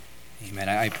Amen.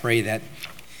 I pray that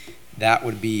that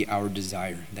would be our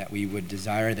desire, that we would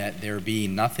desire that there be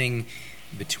nothing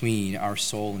between our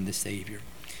soul and the Savior.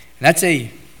 And that's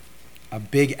a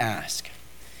big ask,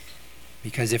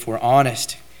 because if we're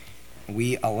honest,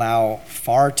 we allow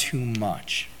far too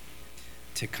much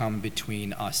to come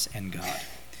between us and God.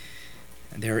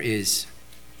 There is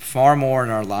far more in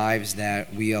our lives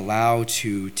that we allow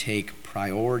to take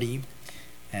priority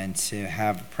and to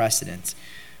have precedence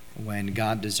when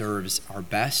God deserves our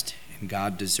best and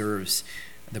God deserves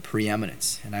the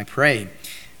preeminence. And I pray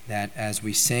that as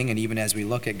we sing and even as we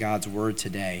look at God's word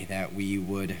today, that we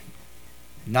would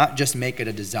not just make it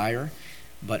a desire,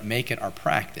 but make it our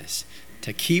practice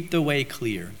to keep the way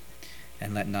clear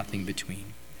and let nothing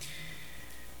between.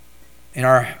 In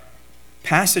our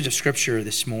passage of Scripture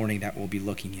this morning that we'll be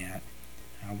looking at,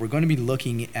 we're going to be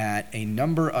looking at a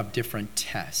number of different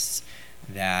tests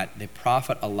that the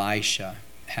prophet Elisha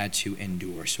had to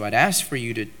endure. So I'd ask for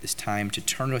you this time to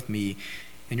turn with me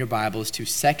in your Bibles to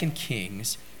 2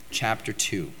 Kings chapter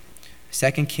 2.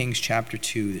 2 Kings chapter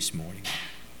 2 this morning.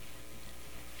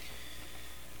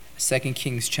 2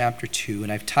 Kings chapter 2,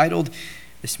 and I've titled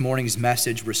this morning's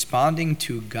message, Responding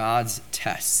to God's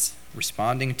Tests.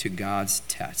 Responding to God's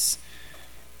Tests.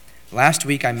 Last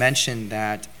week I mentioned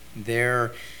that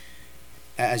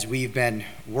as we've been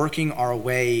working our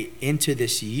way into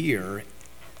this year,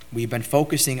 we've been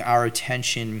focusing our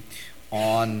attention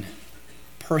on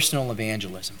personal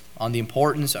evangelism, on the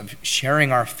importance of sharing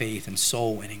our faith and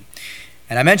soul winning.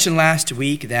 And I mentioned last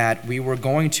week that we were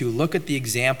going to look at the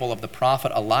example of the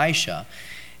prophet Elisha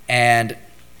and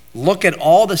look at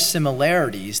all the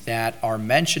similarities that are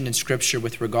mentioned in Scripture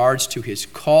with regards to his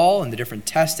call and the different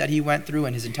tests that he went through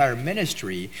and his entire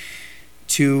ministry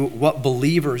to what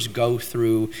believers go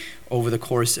through over the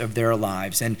course of their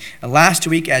lives. And last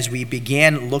week, as we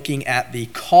began looking at the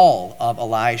call of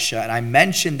Elisha, and I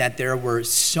mentioned that there were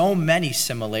so many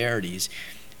similarities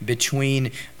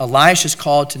between Elisha's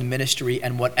call to the ministry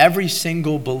and what every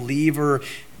single believer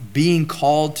being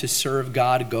called to serve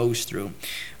God goes through.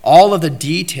 All of the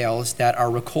details that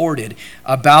are recorded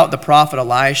about the prophet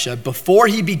Elisha before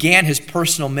he began his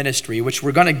personal ministry, which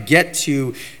we're going to get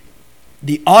to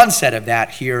the onset of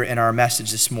that here in our message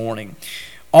this morning.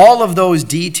 All of those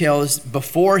details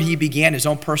before he began his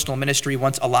own personal ministry,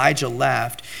 once Elijah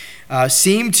left,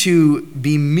 seem to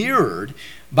be mirrored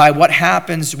by what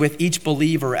happens with each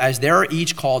believer as they're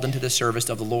each called into the service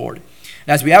of the Lord.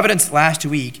 And as we evidenced last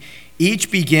week,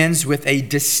 each begins with a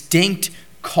distinct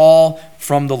call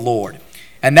from the Lord.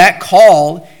 And that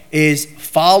call is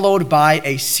followed by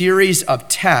a series of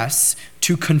tests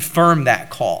to confirm that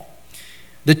call.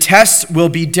 The tests will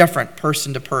be different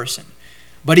person to person,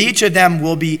 but each of them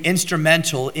will be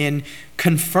instrumental in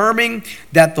confirming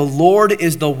that the Lord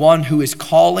is the one who is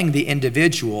calling the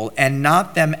individual and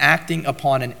not them acting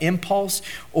upon an impulse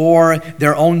or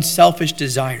their own selfish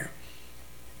desire.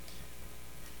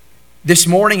 This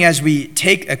morning, as we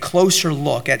take a closer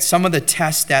look at some of the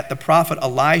tests that the prophet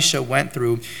Elisha went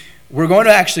through, we're going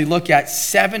to actually look at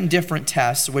 7 different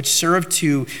tests which serve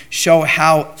to show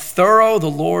how thorough the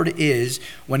Lord is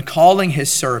when calling his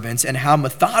servants and how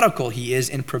methodical he is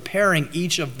in preparing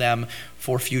each of them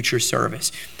for future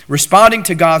service. Responding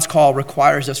to God's call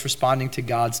requires us responding to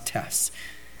God's tests.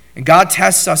 And God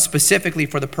tests us specifically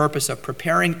for the purpose of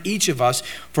preparing each of us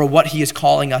for what he is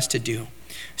calling us to do.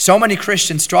 So many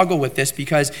Christians struggle with this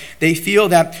because they feel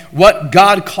that what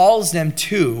God calls them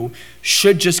to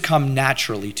should just come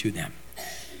naturally to them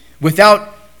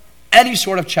without any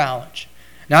sort of challenge.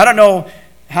 Now, I don't know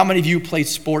how many of you played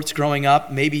sports growing up.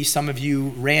 Maybe some of you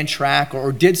ran track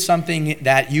or did something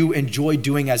that you enjoyed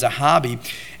doing as a hobby.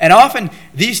 And often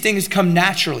these things come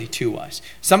naturally to us.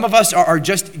 Some of us are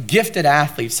just gifted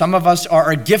athletes. Some of us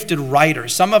are gifted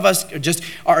writers. Some of us just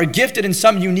are gifted in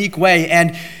some unique way.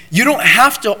 And you don't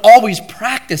have to always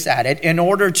practice at it in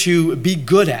order to be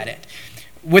good at it.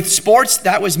 With sports,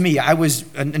 that was me. I was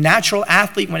a natural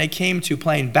athlete when it came to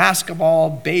playing basketball,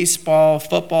 baseball,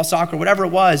 football, soccer, whatever it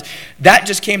was. That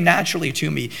just came naturally to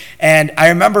me. And I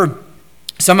remember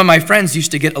some of my friends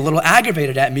used to get a little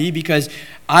aggravated at me because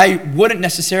I wouldn't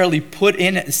necessarily put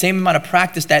in the same amount of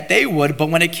practice that they would, but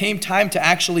when it came time to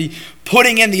actually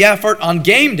putting in the effort on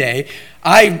game day,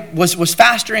 I was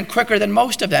faster and quicker than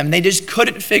most of them. They just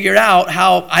couldn't figure out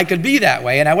how I could be that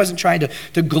way. And I wasn't trying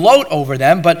to gloat over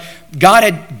them, but God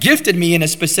had gifted me in a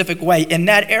specific way in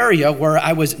that area where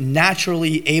I was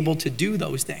naturally able to do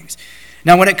those things.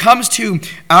 Now, when it comes to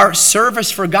our service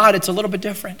for God, it's a little bit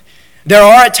different. There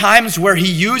are at times where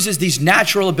he uses these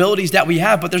natural abilities that we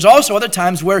have, but there's also other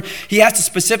times where he has to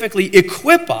specifically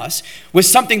equip us with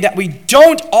something that we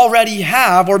don't already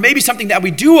have, or maybe something that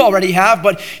we do already have,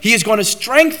 but he is going to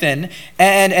strengthen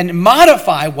and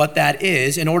modify what that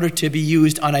is in order to be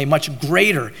used on a much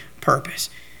greater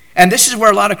purpose. And this is where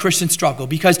a lot of Christians struggle,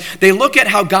 because they look at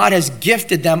how God has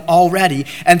gifted them already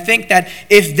and think that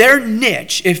if their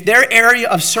niche, if their area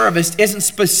of service isn't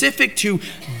specific to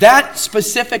that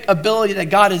specific ability that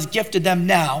God has gifted them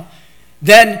now,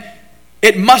 then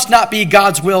it must not be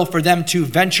God's will for them to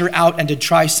venture out and to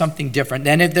try something different.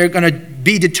 And if they're going to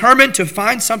be determined to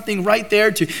find something right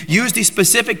there, to use these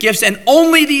specific gifts and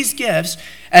only these gifts,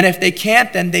 and if they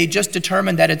can't, then they just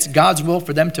determine that it's God's will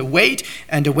for them to wait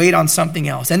and to wait on something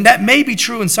else. And that may be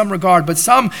true in some regard, but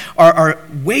some are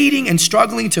waiting and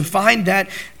struggling to find that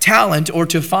talent or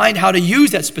to find how to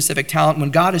use that specific talent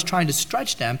when God is trying to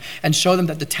stretch them and show them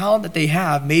that the talent that they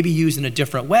have may be used in a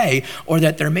different way, or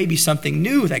that there may be something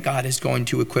new that God is going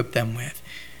to equip them with.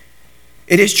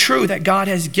 It is true that God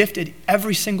has gifted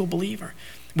every single believer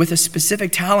with a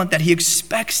specific talent that he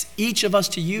expects each of us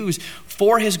to use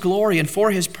for his glory and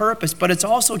for his purpose. But it's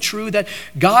also true that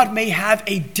God may have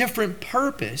a different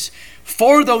purpose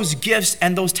for those gifts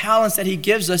and those talents that he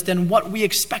gives us than what we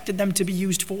expected them to be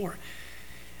used for.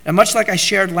 And much like I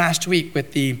shared last week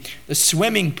with the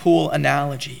swimming pool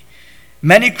analogy,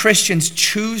 many Christians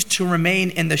choose to remain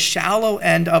in the shallow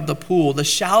end of the pool, the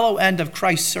shallow end of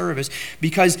Christ's service,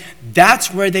 because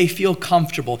that's where they feel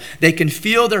comfortable. They can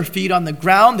feel their feet on the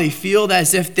ground. They feel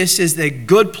as if this is a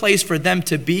good place for them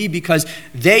to be, because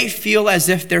they feel as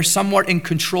if they're somewhat in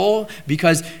control,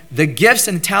 because the gifts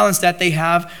and talents that they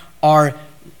have are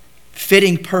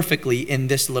fitting perfectly in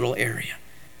this little area.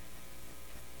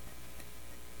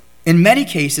 In many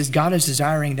cases, God is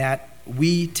desiring that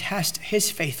we test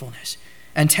his faithfulness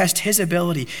and test his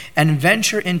ability and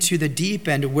venture into the deep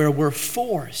end where we're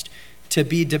forced to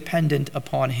be dependent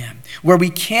upon him, where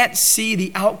we can't see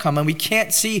the outcome and we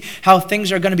can't see how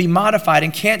things are going to be modified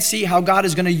and can't see how God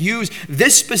is going to use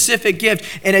this specific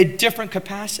gift in a different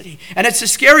capacity. And it's a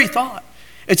scary thought.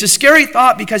 It's a scary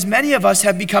thought because many of us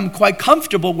have become quite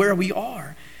comfortable where we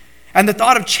are. And the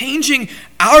thought of changing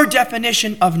our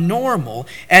definition of normal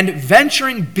and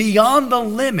venturing beyond the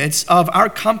limits of our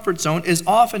comfort zone is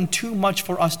often too much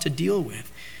for us to deal with.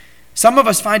 Some of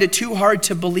us find it too hard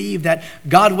to believe that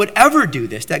God would ever do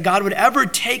this, that God would ever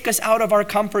take us out of our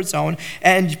comfort zone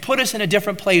and put us in a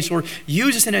different place or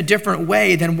use us in a different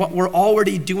way than what we're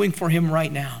already doing for him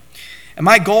right now. And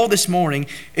my goal this morning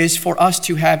is for us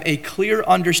to have a clear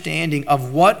understanding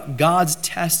of what God's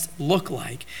tests look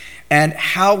like and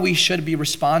how we should be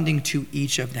responding to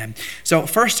each of them. So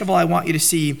first of all, I want you to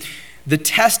see the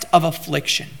test of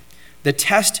affliction. The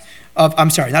test of,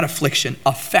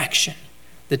 affection.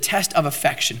 The test of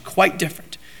affection, quite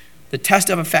different. The test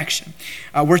of affection.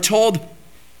 We're told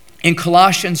in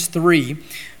Colossians 3,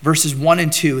 verses 1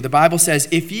 and 2, the Bible says,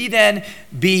 "If ye then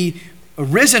be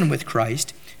risen with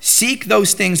Christ, seek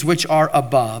those things which are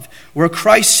above, where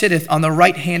Christ sitteth on the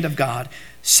right hand of God.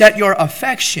 Set your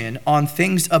affection on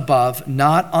things above,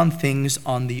 not on things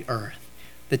on the earth."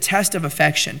 The test of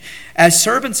affection. As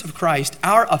servants of Christ,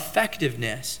 our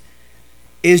effectiveness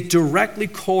is directly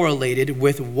correlated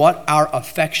with what our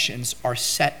affections are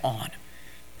set on.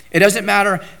 It doesn't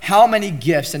matter how many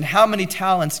gifts and how many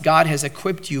talents God has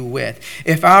equipped you with.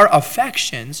 If our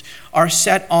affections are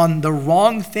set on the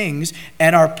wrong things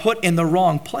and are put in the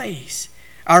wrong place,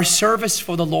 our service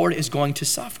for the Lord is going to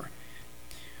suffer.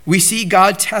 We see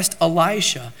God test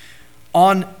Elisha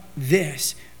on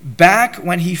this back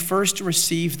when he first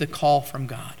received the call from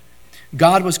God.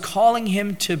 God was calling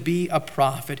him to be a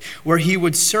prophet where he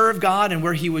would serve God and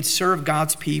where he would serve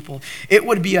God's people. It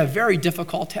would be a very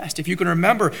difficult test. If you can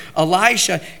remember,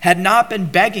 Elisha had not been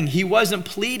begging. He wasn't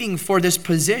pleading for this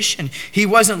position. He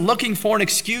wasn't looking for an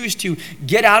excuse to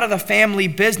get out of the family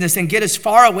business and get as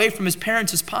far away from his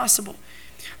parents as possible.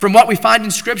 From what we find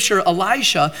in Scripture,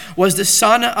 Elisha was the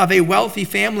son of a wealthy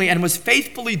family and was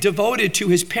faithfully devoted to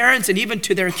his parents and even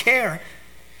to their care.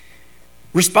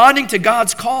 Responding to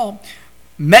God's call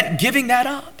meant giving that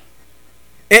up.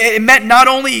 It meant not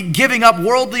only giving up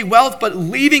worldly wealth, but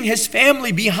leaving his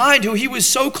family behind who he was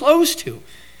so close to.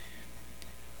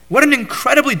 What an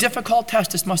incredibly difficult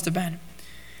test this must have been.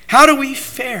 How do we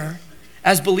fare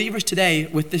as believers today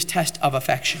with this test of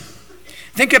affection?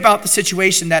 Think about the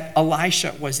situation that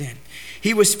Elisha was in.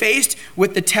 He was faced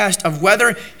with the test of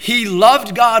whether he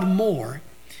loved God more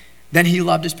than he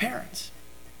loved his parents.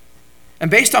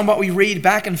 And based on what we read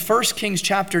back in 1 Kings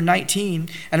chapter 19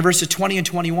 and verses 20 and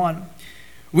 21,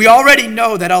 We already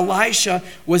know that Elisha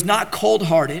was not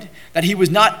cold-hearted, that he was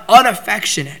not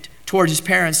unaffectionate towards his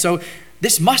parents. So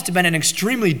this must have been an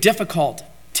extremely difficult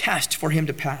test for him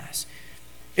to pass.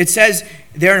 It says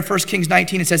there in 1 Kings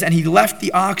 19, it says, "And he left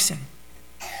the oxen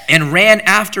and ran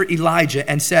after Elijah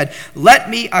and said, 'Let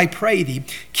me, I pray thee,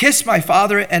 kiss my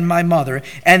father and my mother,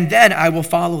 and then I will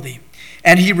follow thee.'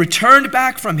 And he returned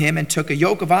back from him and took a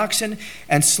yoke of oxen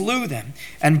and slew them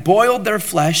and boiled their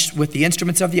flesh with the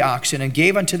instruments of the oxen and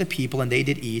gave unto the people, and they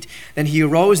did eat. Then he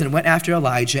arose and went after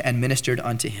Elijah and ministered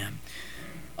unto him."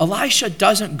 Elisha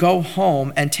doesn't go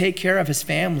home and take care of his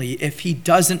family if he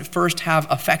doesn't first have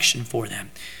affection for them.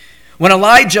 When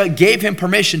Elijah gave him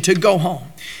permission to go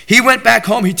home, he went back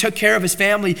home, he took care of his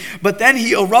family, but then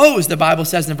he arose, the Bible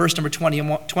says in verse number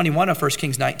 21 of 1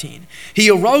 Kings 19. He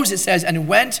arose, it says, and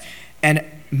went and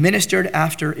ministered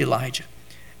after Elijah.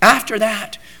 After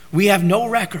that, we have no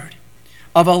record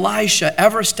of Elisha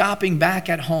ever stopping back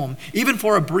at home, even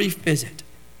for a brief visit.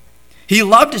 He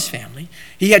loved his family.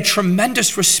 He had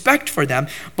tremendous respect for them.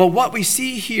 But what we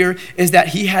see here is that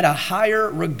he had a higher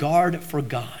regard for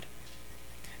God.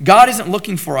 God isn't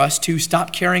looking for us to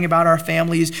stop caring about our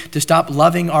families, to stop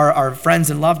loving our friends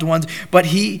and loved ones, but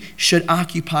he should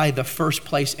occupy the first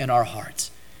place in our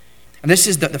hearts. And this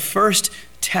is the first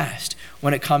test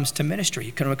when it comes to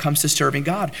ministry, when it comes to serving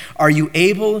God. Are you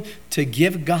able to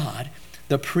give God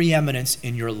the preeminence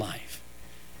in your life?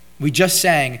 We just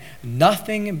sang,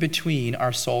 "Nothing between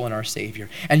our soul and our Savior."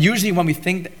 And usually when we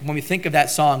think of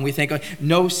that song, we think of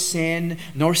no sin,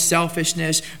 nor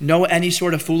selfishness, no any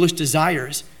sort of foolish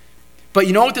desires. But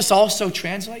you know what this also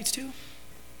translates to?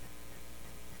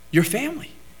 Your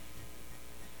family.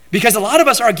 Because a lot of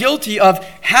us are guilty of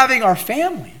having our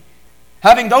family,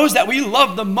 having those that we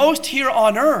love the most here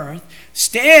on earth,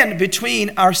 stand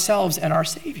between ourselves and our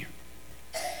Savior.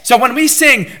 So when we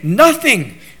sing,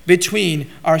 "Nothing between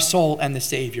our soul and the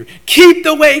Savior, keep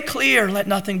the way clear, let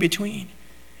nothing between,"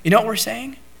 you know what we're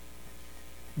saying?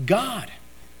 God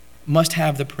must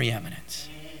have the preeminence.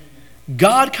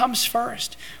 God comes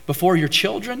first. Before your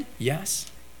children, yes.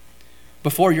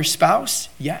 Before your spouse,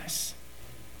 yes.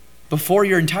 Before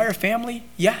your entire family,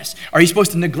 yes. Are you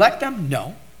supposed to neglect them?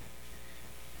 No.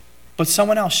 But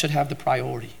someone else should have the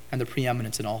priority and the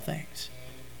preeminence in all things.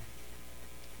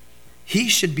 He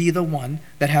should be the one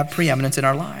that have preeminence in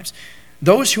our lives.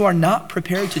 Those who are not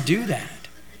prepared to do that,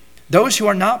 those who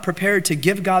are not prepared to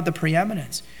give God the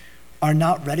preeminence, are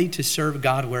not ready to serve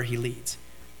God where he leads.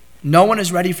 No one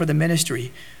is ready for the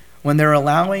ministry when they're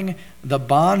allowing the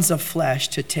bonds of flesh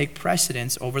to take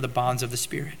precedence over the bonds of the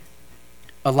Spirit.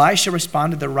 Elisha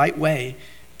responded the right way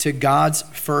to God's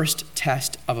first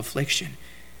test of affliction.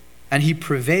 And he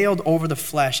prevailed over the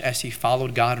flesh as he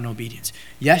followed God in obedience.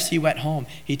 Yes, he went home.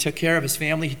 He took care of his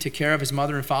family. He took care of his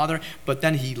mother and father. But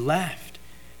then he left.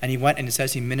 And he went, and it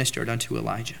says he ministered unto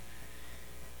Elijah.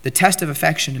 The test of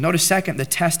affection. And notice second, the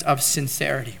test of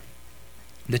sincerity.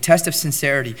 The test of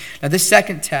sincerity. Now this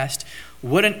second test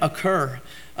wouldn't occur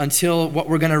until what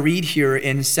we're going to read here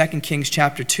in 2 Kings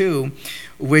chapter 2,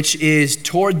 which is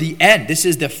toward the end. This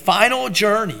is the final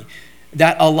journey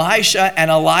that Elisha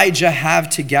and Elijah have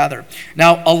together.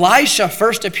 Now, Elisha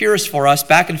first appears for us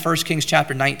back in 1 Kings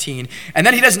chapter 19, and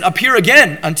then he doesn't appear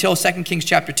again until 2 Kings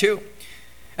chapter 2.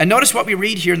 And notice what we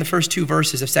read here in the first two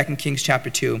verses of 2 Kings chapter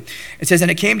 2. It says, "And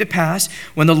it came to pass,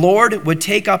 when the Lord would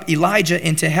take up Elijah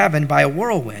into heaven by a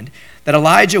whirlwind, that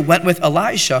Elijah went with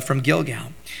Elisha from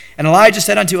Gilgal. And Elijah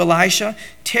said unto Elisha,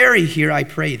 Tarry here, I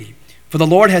pray thee, for the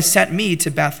Lord has sent me to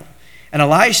Bethel. And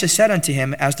Elisha said unto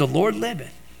him, As the Lord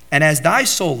liveth, and as thy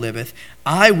soul liveth,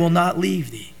 I will not leave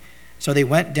thee. So they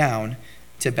went down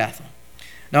to Bethel."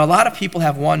 Now, a lot of people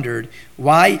have wondered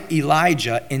why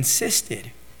Elijah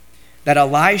insisted that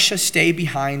Elisha stay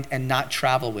behind and not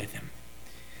travel with him.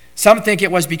 Some think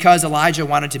it was because Elijah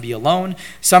wanted to be alone.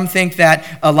 Some think that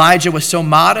Elijah was so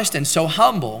modest and so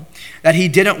humble that he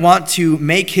didn't want to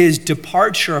make his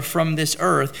departure from this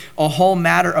earth a whole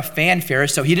matter of fanfare,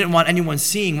 so he didn't want anyone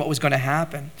seeing what was going to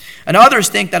happen. And others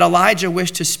think that Elijah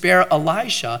wished to spare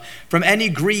Elisha from any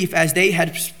grief, as they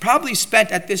had probably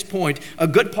spent at this point a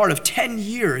good part of 10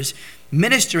 years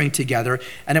ministering together,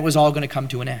 and it was all going to come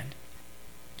to an end.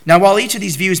 Now, while each of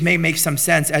these views may make some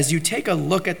sense, as you take a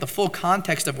look at the full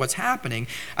context of what's happening,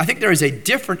 I think there is a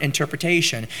different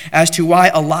interpretation as to why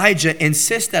Elijah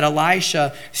insists that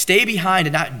Elisha stay behind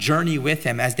and not journey with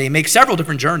him, as they make several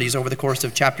different journeys over the course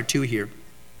of chapter 2 here.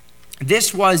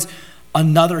 This was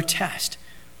another test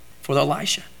for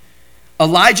Elisha.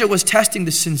 Elijah was testing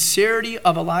the sincerity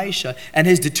of Elisha and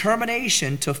his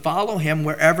determination to follow him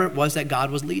wherever it was that God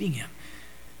was leading him.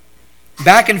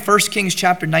 Back in 1 Kings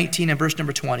chapter 19 and verse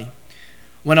number 20,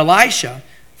 when Elisha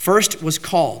first was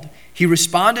called, he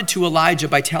responded to Elijah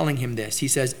by telling him this. He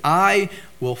says, I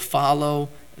will follow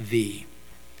thee.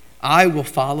 I will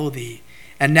follow thee.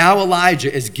 And now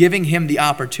Elijah is giving him the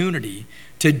opportunity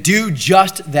to do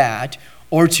just that,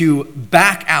 or to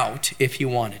back out if he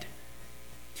wanted.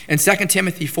 In 2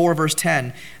 Timothy 4, verse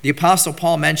 10, the Apostle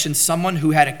Paul mentions someone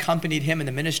who had accompanied him in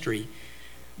the ministry,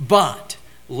 but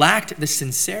lacked the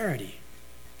sincerity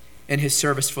in his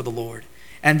service for the Lord.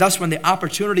 And thus, when the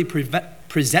opportunity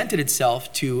presented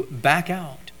itself to back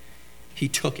out, he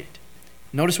took it.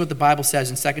 Notice what the Bible says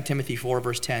in 2 Timothy 4,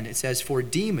 verse 10. It says, For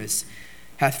Demas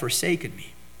hath forsaken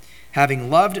me,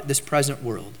 having loved this present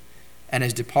world, and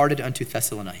has departed unto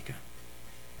Thessalonica.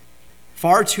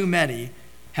 Far too many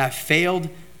have failed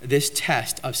this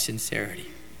test of sincerity.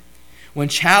 When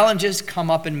challenges come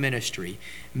up in ministry,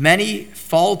 many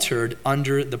faltered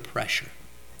under the pressure.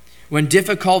 When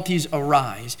difficulties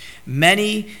arise,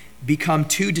 many become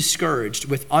too discouraged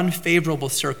with unfavorable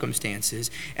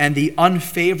circumstances and the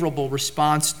unfavorable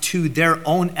response to their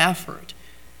own effort.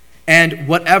 And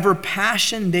whatever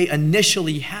passion they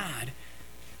initially had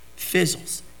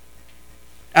fizzles.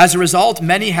 As a result,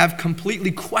 many have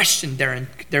completely questioned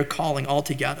their calling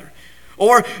altogether.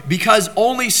 Or because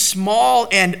only small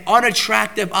and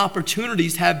unattractive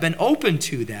opportunities have been open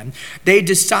to them, they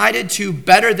decided to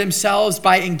better themselves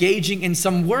by engaging in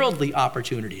some worldly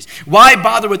opportunities. Why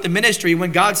bother with the ministry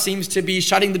when God seems to be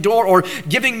shutting the door or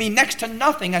giving me next to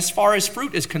nothing as far as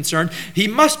fruit is concerned? He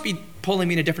must be pulling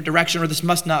me in a different direction, or this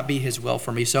must not be his will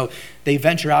for me. So they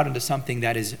venture out into something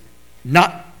that is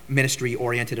not ministry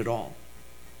oriented at all.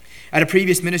 At a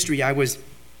previous ministry, I was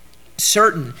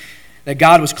certain that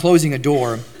God was closing a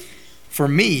door for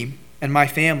me and my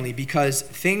family because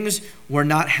things were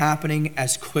not happening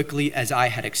as quickly as I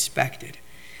had expected.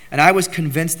 And I was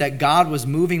convinced that God was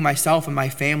moving myself and my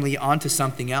family onto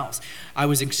something else. I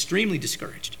was extremely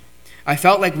discouraged. I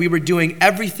felt like we were doing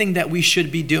everything that we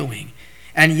should be doing,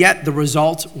 and yet the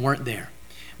results weren't there.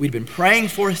 We'd been praying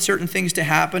for certain things to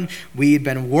happen. We'd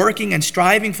been working and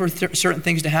striving for certain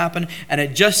things to happen, and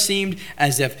it just seemed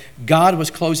as if God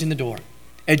was closing the door.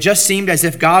 It just seemed as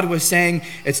if God was saying,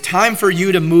 it's time for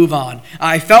you to move on.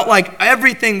 I felt like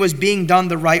everything was being done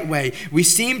the right way. We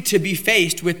seemed to be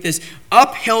faced with this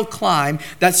uphill climb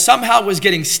that somehow was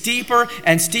getting steeper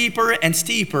and steeper and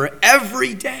steeper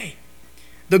every day.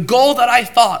 The goal that I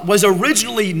thought was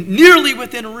originally nearly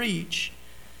within reach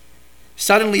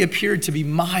suddenly appeared to be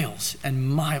miles and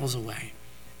miles away.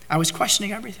 I was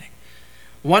questioning everything.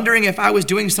 Wondering if I was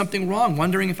doing something wrong,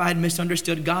 wondering if I had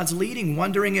misunderstood God's leading,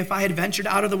 wondering if I had ventured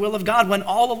out of the will of God, when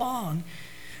all along,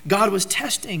 God was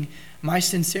testing my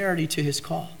sincerity to his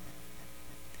call.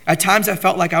 At times I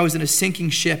felt like I was in a sinking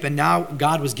ship, and now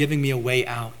God was giving me a way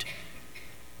out.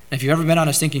 And if you've ever been on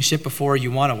a sinking ship before,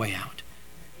 you want a way out.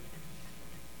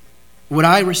 Would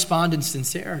I respond in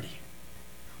sincerity?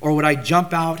 Or would I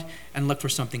jump out and look for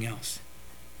something else?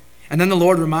 And then the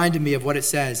Lord reminded me of what it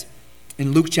says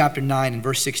in Luke chapter 9 and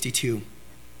verse 62.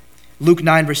 Luke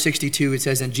 9 verse 62, it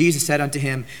says, And Jesus said unto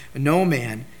him, No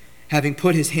man, having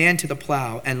put his hand to the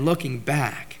plow and looking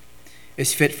back,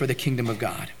 is fit for the kingdom of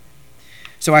God.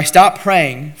 So I stopped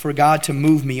praying for God to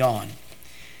move me on.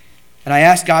 And I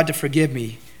asked God to forgive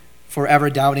me for ever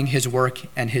doubting his work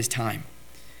and his time.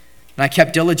 And I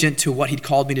kept diligent to what he'd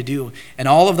called me to do. And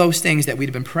all of those things that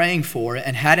we'd been praying for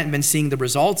and hadn't been seeing the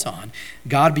results on,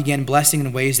 God began blessing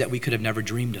in ways that we could have never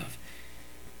dreamed of.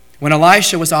 When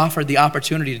Elisha was offered the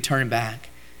opportunity to turn back,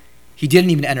 he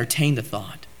didn't even entertain the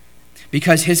thought,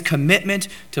 because his commitment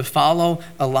to follow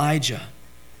Elijah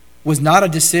was not a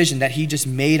decision that he just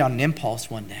made on an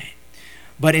impulse one day,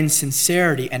 but in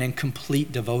sincerity and in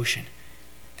complete devotion.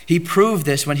 He proved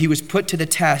this when he was put to the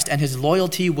test, and his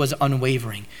loyalty was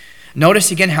unwavering. Notice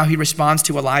again how he responds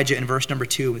to Elijah in verse number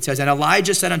 2. It says, And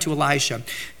Elijah said unto Elisha,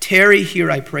 Tarry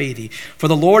here, I pray thee, for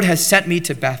the Lord has sent me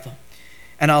to Bethel.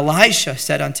 And Elisha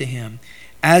said unto him,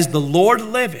 As the Lord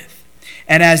liveth,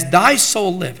 and as thy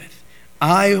soul liveth,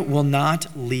 I will not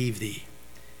leave thee.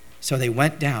 So they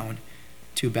went down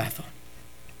to Bethel.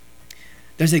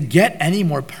 Does it get any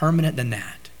more permanent than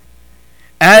that?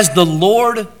 As the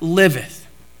Lord liveth.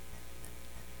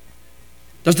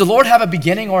 Does the Lord have a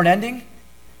beginning or an ending?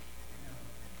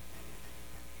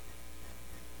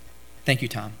 Thank you,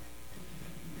 Tom.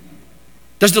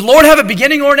 Does the Lord have a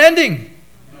beginning or an ending?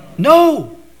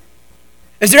 No.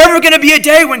 Is there ever going to be a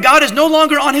day when God is no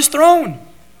longer on his throne?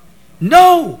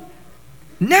 No.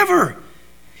 Never.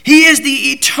 He is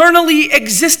the eternally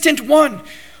existent one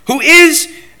who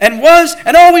is and was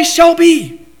and always shall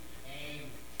be.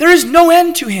 There is no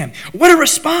end to him. What a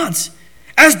response.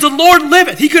 As the Lord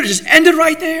liveth. He could have just ended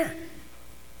right there.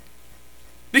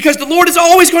 because the Lord is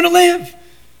always going to live.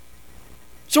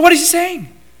 So what is he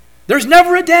saying? There's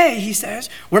never a day, he says,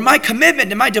 where my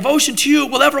commitment and my devotion to you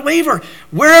will ever waver.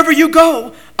 Wherever you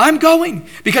go, I'm going.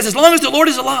 Because as long as the Lord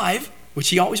is alive, which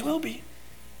he always will be,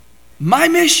 my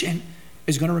mission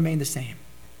is going to remain the same.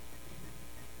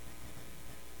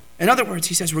 In other words,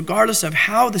 he says, regardless of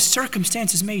how the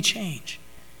circumstances may change,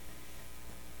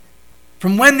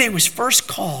 from when they was first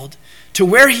called to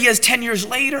where he is 10 years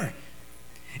later,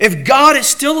 if God is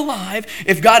still alive,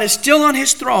 if God is still on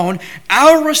his throne,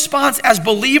 our response as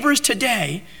believers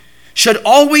today should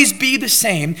always be the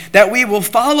same, that we will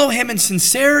follow him in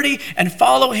sincerity and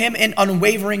follow him in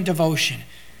unwavering devotion.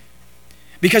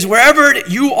 Because wherever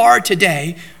you are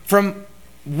today, from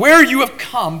where you have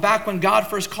come back when God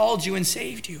first called you and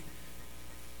saved you,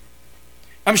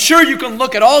 I'm sure you can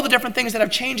look at all the different things that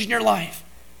have changed in your life,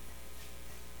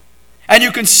 and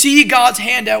you can see God's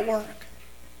hand at work.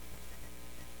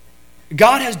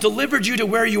 God has delivered you to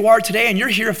where you are today, and you're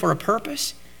here for a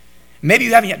purpose. Maybe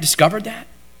you haven't yet discovered that,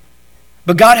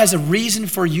 but God has a reason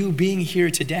for you being here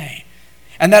today.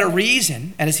 And that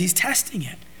reason, and as he's testing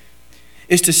it,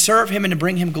 is to serve him and to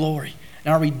bring him glory.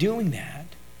 Now, are we doing that?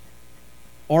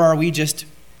 Or are we just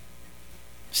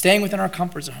staying within our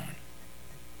comfort zone?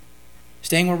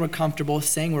 Staying where we're comfortable,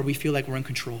 staying where we feel like we're in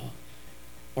control?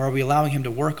 Or are we allowing him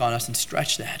to work on us and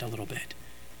stretch that a little bit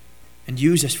and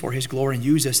use us for his glory and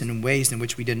use us in ways in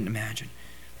which we didn't imagine?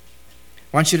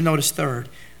 I want you to notice third,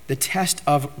 the test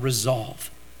of resolve.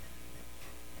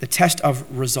 The test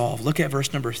of resolve. Look at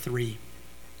verse number 3.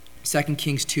 2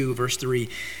 Kings 2, verse 3.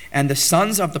 And the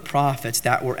sons of the prophets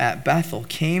that were at Bethel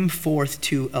came forth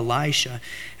to Elisha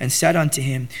and said unto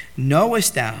him,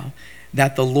 Knowest thou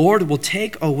that the Lord will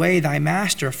take away thy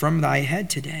master from thy head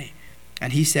today?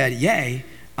 And he said, Yea,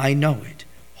 I know it.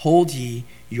 Hold ye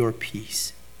your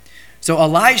peace. So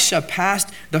Elisha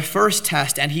passed the first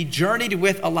test, and he journeyed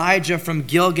with Elijah from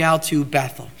Gilgal to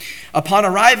Bethel. Upon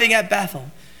arriving at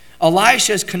Bethel,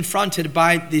 Elisha is confronted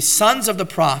by the sons of the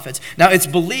prophets. Now, it's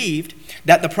believed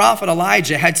that the prophet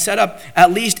Elijah had set up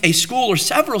at least a school or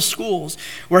several schools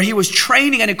where he was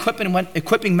training and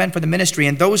equipping men for the ministry,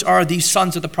 and those are these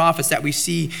sons of the prophets that we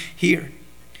see here.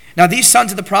 Now, these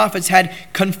sons of the prophets had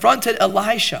confronted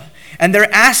Elisha, and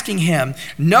they're asking him,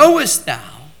 Knowest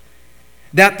thou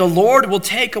that the Lord will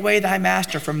take away thy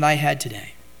master from thy head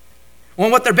today?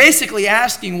 Well, what they're basically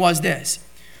asking was this: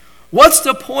 what's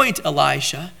the point,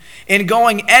 Elisha, in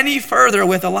going any further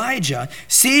with Elijah,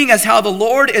 seeing as how the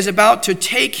Lord is about to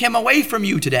take him away from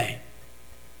you today?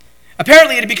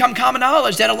 Apparently, it had become common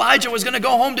knowledge that Elijah was going to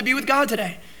go home to be with God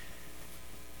today.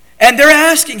 And they're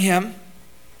asking him,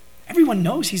 everyone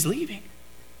knows he's leaving.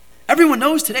 Everyone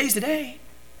knows today's the day.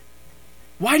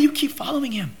 Why do you keep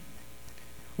following him?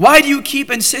 Why do you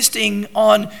keep insisting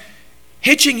on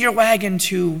hitching your wagon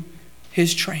to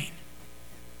his train?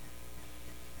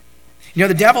 You know,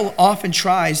 the devil often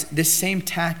tries this same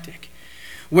tactic,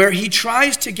 where he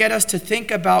tries to get us to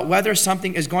think about whether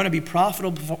something is going to be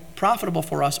profitable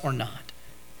for us or not.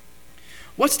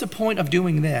 What's the point of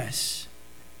doing this?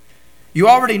 You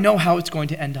already know how it's going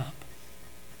to end up.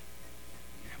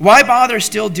 Why bother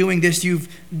still doing this? You've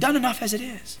done enough as it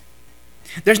is.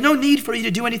 There's no need for you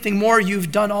to do anything more.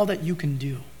 You've done all that you can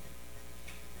do.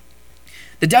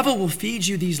 The devil will feed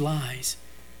you these lies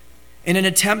in an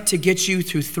attempt to get you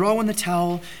to throw in the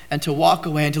towel and to walk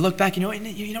away and to look back,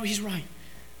 he's right.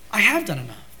 I have done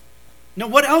enough. No,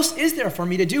 what else is there for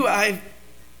me to do? I've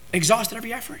exhausted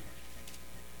every effort.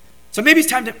 So maybe it's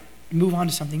time to move on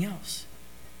to something else.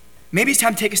 Maybe it's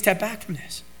time to take a step back from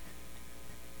this.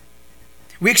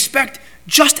 We expect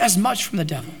just as much from the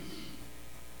devil.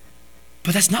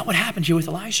 But that's not what happened here with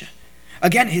Elisha.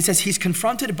 Again, it says he's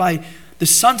confronted by the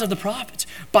sons of the prophets,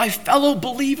 by fellow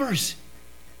believers.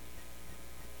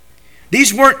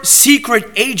 These weren't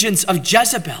secret agents of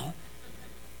Jezebel.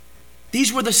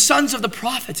 These were the sons of the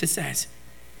prophets, it says.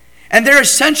 And they're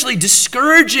essentially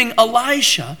discouraging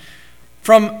Elisha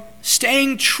from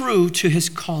staying true to his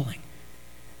calling.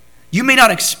 You may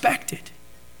not expect it,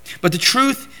 but the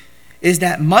truth is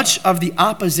that much of the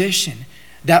opposition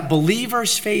that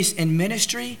believers face in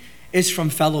ministry is from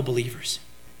fellow believers.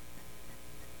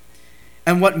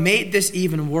 And what made this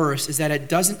even worse is that it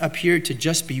doesn't appear to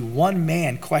just be one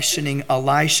man questioning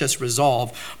Elisha's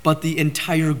resolve, but the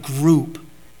entire group.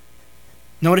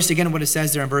 Notice again what it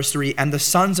says there in verse 3. And the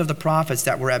sons of the prophets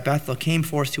that were at Bethel came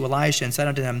forth to Elisha and said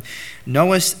unto him,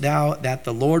 Knowest thou that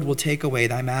the Lord will take away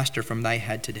thy master from thy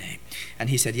head today?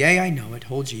 And he said, Yea, I know it.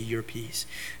 Hold ye your peace.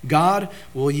 God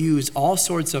will use all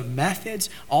sorts of methods,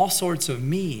 all sorts of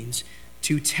means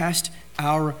to test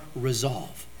our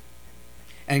resolve.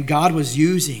 And God was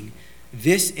using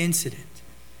this incident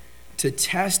to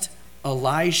test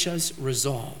Elisha's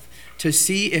resolve, to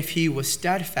see if he was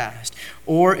steadfast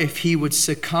or if he would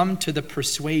succumb to the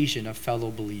persuasion of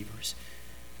fellow believers.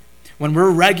 When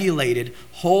we're regulated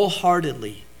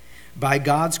wholeheartedly by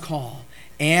God's call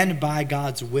and by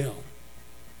God's will,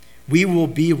 we will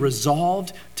be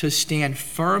resolved to stand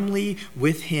firmly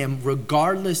with him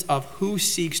regardless of who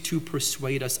seeks to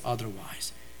persuade us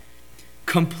otherwise.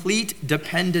 Complete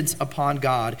dependence upon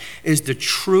God is the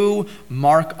true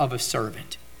mark of a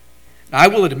servant. I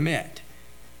will admit,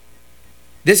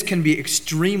 this can be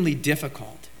extremely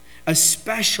difficult,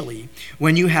 especially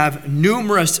when you have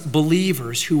numerous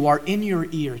believers who are in your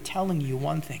ear telling you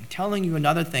one thing, telling you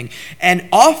another thing, and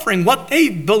offering what they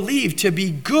believe to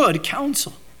be good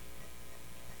counsel,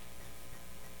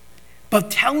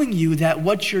 but telling you that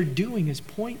what you're doing is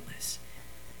pointless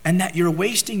and that you're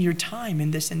wasting your time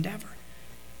in this endeavor.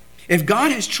 If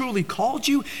God has truly called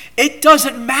you, it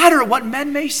doesn't matter what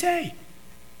men may say.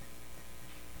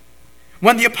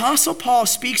 When the Apostle Paul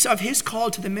speaks of his call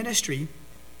to the ministry,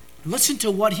 listen to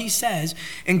what he says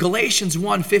in Galatians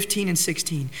 1:15 and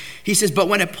 16. He says, "But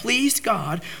when it pleased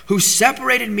God, who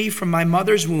separated me from my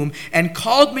mother's womb and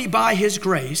called me by his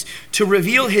grace to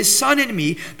reveal his Son in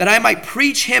me, that I might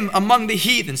preach him among the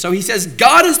heathen." So he says,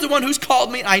 God is the one who's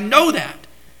called me. I know that.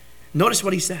 Notice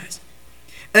what he says.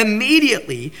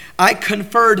 "Immediately I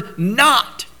conferred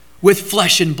not with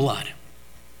flesh and blood."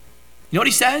 You know what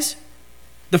he says?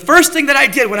 The first thing that I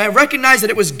did when I recognized that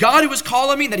it was God who was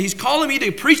calling me, that he's calling me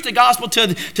to preach the gospel to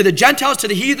the Gentiles, to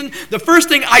the heathen, the first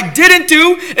thing I didn't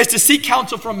do is to seek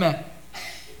counsel from men.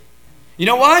 You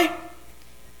know why?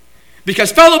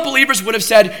 Because fellow believers would have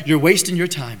said, "You're wasting your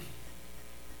time.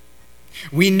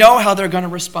 We know how they're going to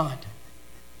respond.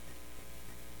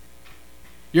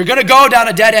 You're going to go down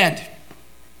a dead end.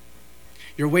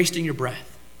 You're wasting your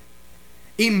breath."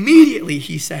 Immediately,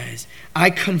 he says,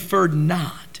 I conferred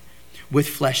not with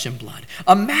flesh and blood.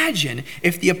 Imagine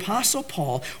if the Apostle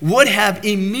Paul would have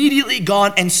immediately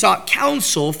gone and sought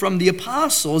counsel from the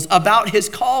apostles about his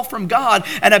call from God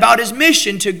and about his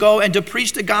mission to go and to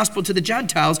preach the gospel to the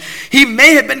Gentiles. He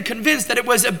may have been convinced that it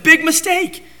was a big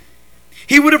mistake.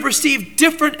 He would have received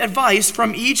different advice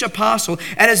from each apostle,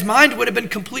 and his mind would have been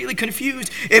completely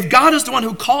confused. If God is the one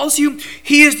who calls you,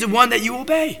 he is the one that you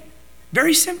obey.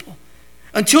 Very simple.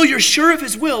 Until you're sure of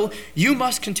his will, you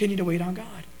must continue to wait on God.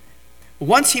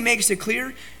 Once he makes it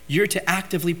clear, you're to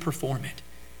actively perform it.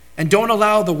 And don't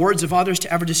allow the words of others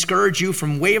to ever discourage you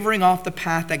from wavering off the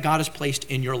path that God has placed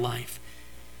in your life.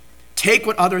 Take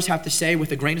what others have to say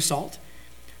with a grain of salt.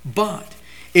 But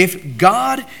if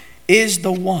God is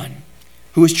the one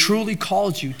who has truly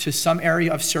called you to some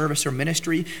area of service or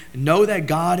ministry, know that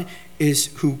God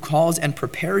is who calls and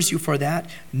prepares you for that,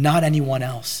 not anyone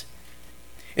else.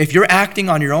 If you're acting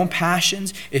on your own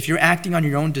passions, if you're acting on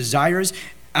your own desires,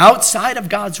 outside of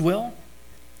God's will,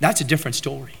 that's a different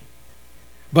story.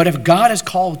 But if God has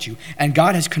called you and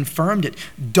God has confirmed it,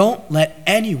 don't let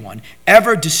anyone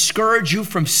ever discourage you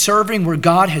from serving where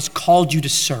God has called you to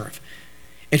serve.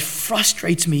 It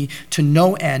frustrates me to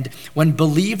no end when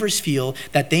believers feel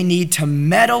that they need to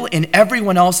meddle in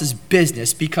everyone else's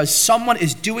business because someone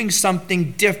is doing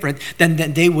something different than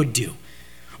they would do.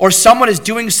 Or someone is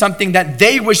doing something that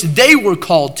they wish they were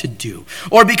called to do.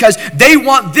 Or because they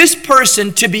want this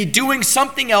person to be doing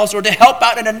something else or to help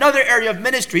out in another area of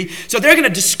ministry. So they're going to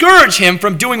discourage him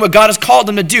from doing what God has called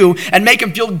him to do and make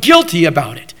him feel guilty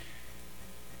about it.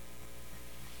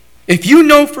 If you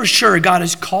know for sure God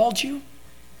has called you,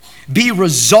 be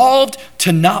resolved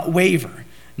to not waver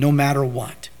no matter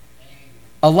what.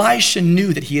 Elisha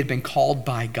knew that he had been called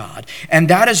by God, and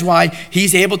that is why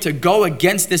he's able to go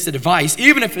against this advice,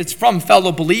 even if it's from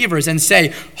fellow believers, and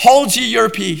say, "Hold ye your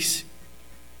peace."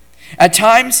 At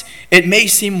times, it may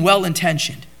seem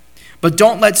well-intentioned, but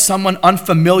don't let someone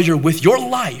unfamiliar with your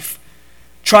life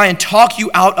try and talk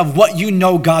you out of what you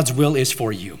know God's will is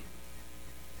for you.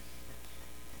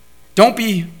 Don't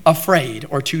be afraid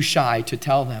or too shy to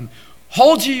tell them,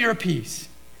 "Hold ye your peace.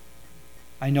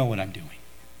 I know what I'm doing.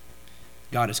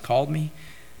 God has called me.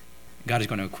 God is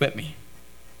going to equip me.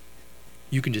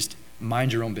 You can just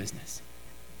mind your own business."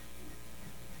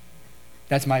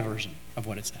 That's my version of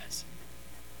what it says.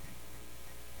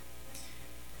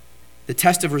 The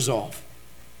test of resolve.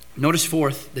 Notice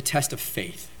fourth, the test of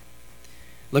faith.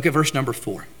 Look at verse number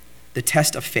 4. The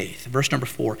test of faith. Verse number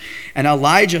 4. "And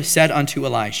Elijah said unto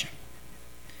Elisha,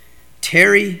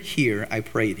 Tarry here, I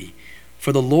pray thee,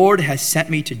 for the Lord has sent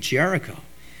me to Jericho.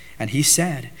 And he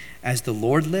said, As the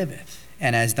Lord liveth,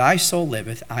 and as thy soul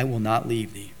liveth, I will not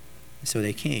leave thee." So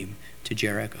they came to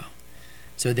Jericho.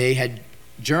 So they had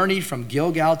journeyed from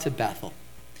Gilgal to Bethel.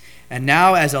 And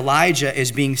now as Elijah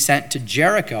is being sent to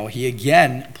Jericho, he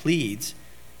again pleads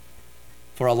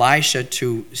for Elisha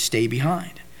to stay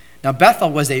behind. Now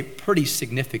Bethel was a pretty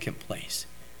significant place.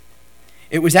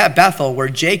 It was at Bethel where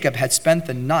Jacob had spent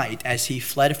the night as he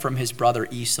fled from his brother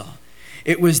Esau.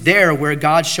 It was there where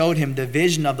God showed him the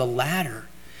vision of the ladder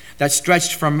that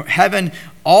stretched from heaven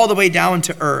all the way down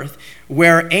to earth,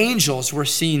 where angels were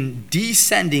seen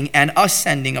descending and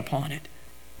ascending upon it.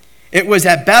 It was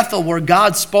at Bethel where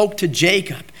God spoke to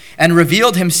Jacob and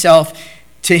revealed himself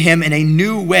to him in a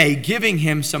new way, giving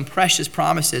him some precious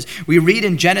promises. We read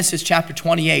in Genesis chapter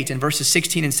 28 and verses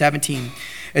 16 and 17,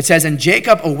 it says, "And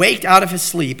Jacob awaked out of his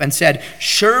sleep and said,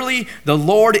 'Surely the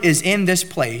Lord is in this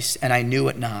place, and I knew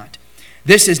it not.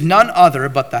 This is none other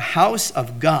but the house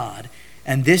of God,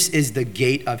 and this is the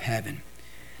gate of heaven.'"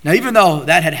 Now, even though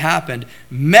that had happened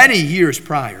many years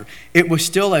prior, it was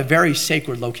still a very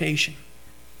sacred location.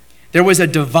 There was a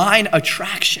divine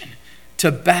attraction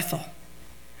to Bethel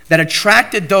that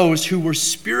attracted those who were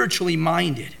spiritually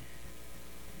minded,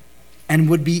 and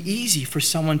would be easy for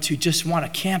someone to just want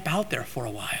to camp out there for a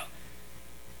while.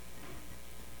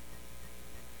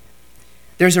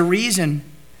 There's a reason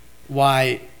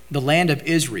why the land of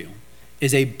Israel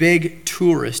is a big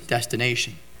tourist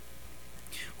destination.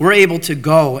 We're able to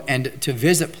go and to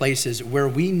visit places where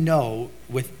we know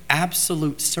with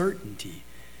absolute certainty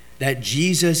that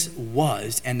Jesus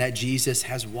was and that Jesus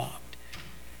has walked.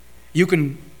 You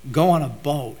can go on a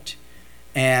boat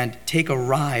and take a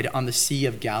ride on the Sea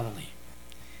of Galilee.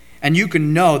 And you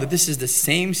can know that this is the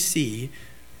same sea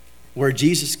where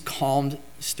Jesus calmed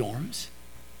storms,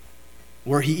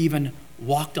 where he even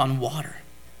walked on water.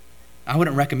 I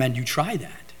wouldn't recommend you try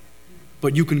that,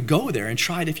 but you can go there and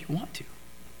try it if you want to.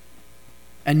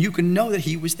 And you can know that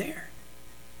he was there.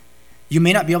 You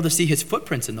may not be able to see his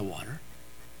footprints in the water,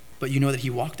 but you know that he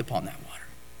walked upon that water.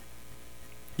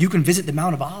 You can visit the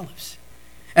Mount of Olives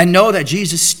and know that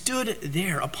Jesus stood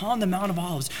there upon the Mount of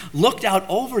Olives, looked out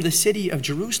over the city of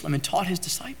Jerusalem, and taught his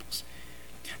disciples.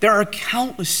 There are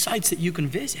countless sites that you can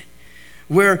visit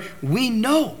where we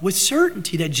know with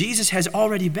certainty that Jesus has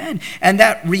already been, and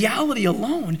that reality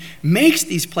alone makes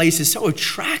these places so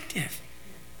attractive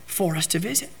for us to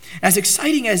visit. As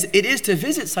exciting as it is to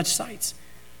visit such sites,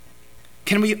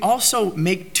 can we also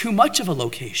make too much of a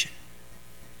location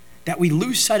that we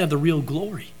lose sight of the real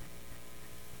glory?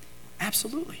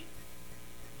 Absolutely.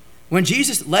 When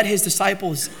Jesus led his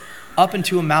disciples up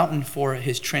into a mountain for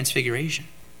his transfiguration,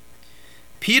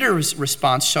 Peter's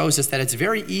response shows us that it's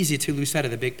very easy to lose sight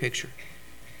of the big picture.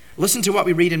 Listen to what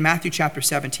we read in Matthew chapter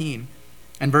 17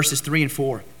 and verses 3 and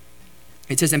 4.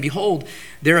 It says, "And behold,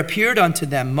 there appeared unto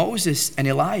them Moses and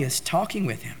Elias talking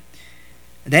with him.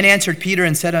 Then answered Peter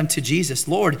and said unto Jesus,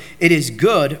 Lord, it is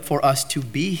good for us to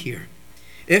be here.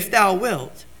 If thou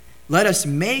wilt, let us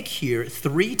make here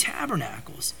 3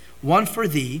 tabernacles, one for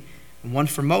thee, and one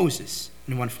for Moses,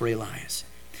 and one for Elias."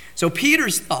 So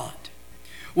Peter's thought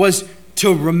was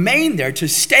to remain there, to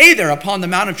stay there upon the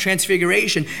Mount of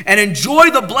Transfiguration and enjoy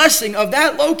the blessing of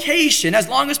that location as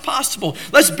long as possible.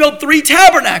 Let's build 3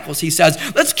 tabernacles, he says.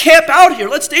 Let's camp out here.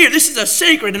 Let's stay here. This is a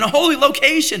sacred and a holy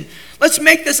location. Let's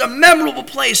make this a memorable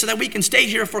place so that we can stay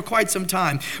here for quite some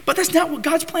time. But that's not what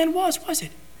God's plan was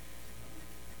it?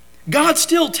 God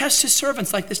still tests his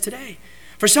servants like this today.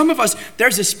 For some of us,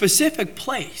 there's a specific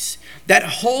place that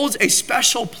holds a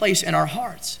special place in our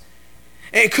hearts.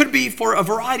 It could be for a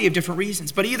variety of different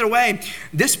reasons, but either way,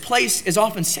 this place is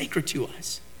often sacred to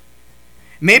us.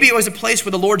 Maybe it was a place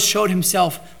where the Lord showed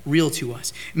himself real to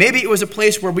us. Maybe it was a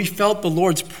place where we felt the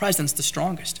Lord's presence the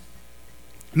strongest.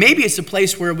 Maybe it's a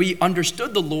place where we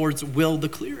understood the Lord's will the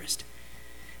clearest.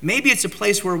 Maybe it's a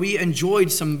place where we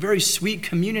enjoyed some very sweet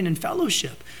communion and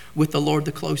fellowship with the Lord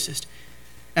the closest.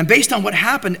 And based on what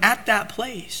happened at that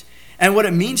place and what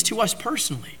it means to us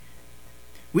personally,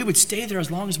 we would stay there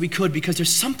as long as we could, because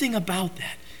there's something about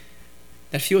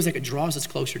that feels like it draws us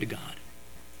closer to God.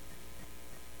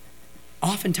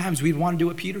 Oftentimes we'd want to do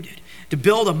what Peter did, to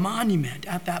build a monument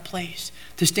at that place,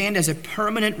 to stand as a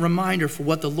permanent reminder for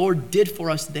what the Lord did for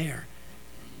us there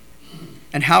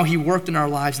and how he worked in our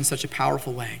lives in such a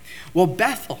powerful way. Well,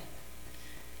 Bethel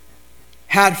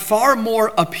had far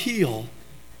more appeal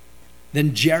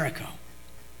than Jericho.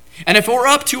 And if it were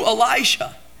up to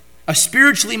Elisha, a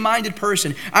spiritually minded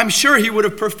person, I'm sure he would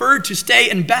have preferred to stay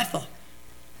in Bethel.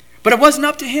 But it wasn't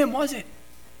up to him, was it?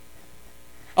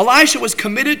 Elisha was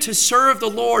committed to serve the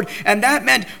Lord, and that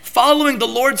meant following the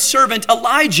Lord's servant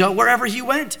Elijah wherever he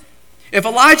went. If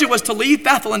Elijah was to leave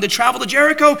Bethel and to travel to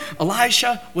Jericho,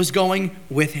 Elisha was going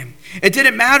with him. It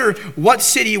didn't matter what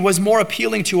city was more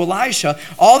appealing to Elisha.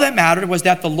 All that mattered was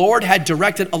that the Lord had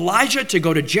directed Elijah to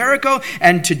go to Jericho,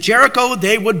 and to Jericho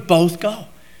they would both go.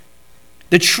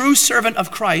 The true servant of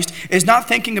Christ is not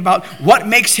thinking about what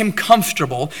makes him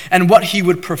comfortable and what he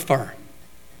would prefer.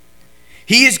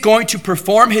 He is going to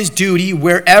perform his duty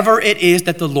wherever it is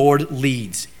that the Lord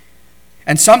leads.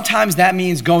 And sometimes that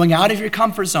means going out of your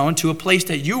comfort zone to a place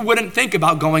that you wouldn't think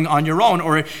about going on your own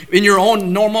or in your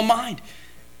own normal mind.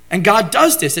 And God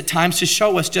does this at times to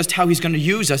show us just how he's going to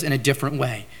use us in a different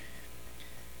way.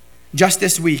 Just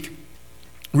this week,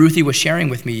 Ruthie was sharing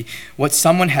with me what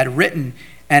someone had written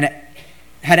and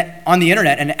had on the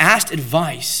internet and asked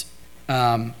advice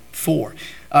for.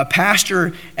 A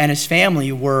pastor and his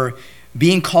family were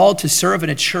being called to serve in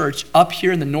a church up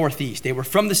here in the Northeast. They were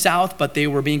from the South, but they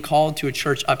were being called to a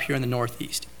church up here in the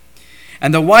Northeast.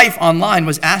 And the wife online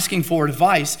was asking for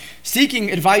advice, seeking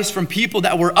advice from people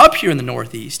that were up here in the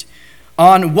Northeast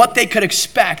on what they could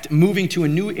expect moving to a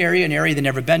new area, an area they'd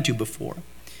never been to before.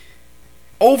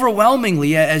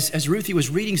 Overwhelmingly, as Ruthie was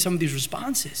reading some of these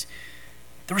responses,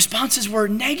 the responses were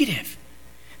negative.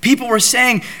 People were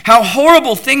saying how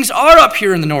horrible things are up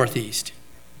here in the Northeast.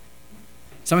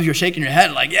 Some of you are shaking your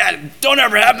head like, yeah, don't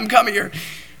ever have them come here.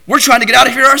 We're trying to get out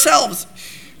of here ourselves.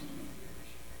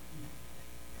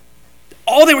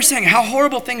 All they were saying, how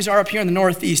horrible things are up here in the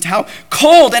Northeast, how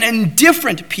cold and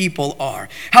indifferent people are,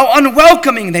 how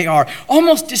unwelcoming they are,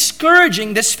 almost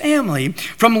discouraging this family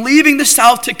from leaving the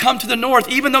South to come to the North,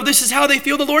 even though this is how they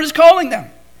feel the Lord is calling them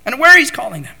and where he's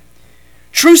calling them.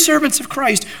 True servants of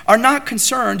Christ are not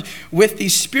concerned with the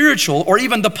spiritual or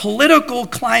even the political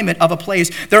climate of a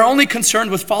place. They're only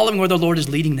concerned with following where the Lord is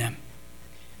leading them.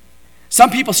 Some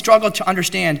people struggle to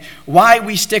understand why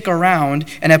we stick around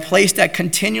in a place that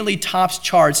continually tops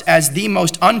charts as the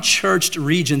most unchurched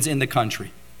regions in the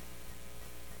country.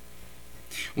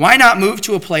 Why not move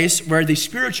to a place where the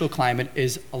spiritual climate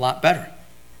is a lot better?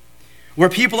 Where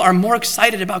people are more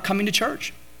excited about coming to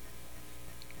church?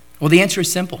 Well, the answer is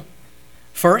simple.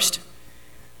 First,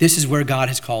 this is where God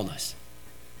has called us.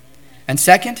 And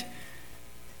second,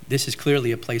 this is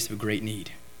clearly a place of great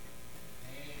need.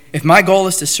 If my goal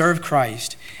is to serve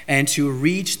Christ and to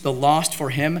reach the lost for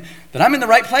him, then I'm in the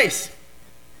right place.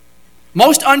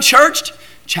 Most unchurched,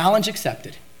 challenge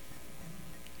accepted.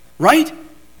 Right?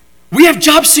 We have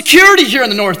job security here in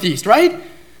the Northeast, right?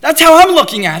 That's how I'm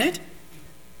looking at it.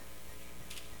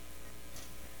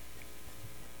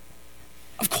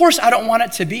 Of course, I don't want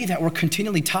it to be that we're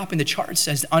continually topping the charts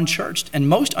as unchurched and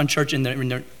most unchurched in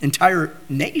the entire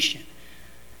nation.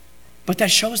 But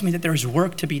that shows me that there's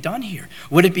work to be done here.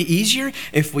 Would it be easier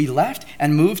if we left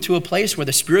and moved to a place where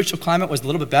the spiritual climate was a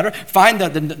little bit better? Find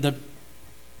the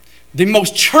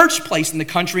most church place in the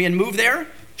country and move there?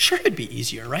 Sure, it'd be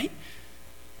easier, right?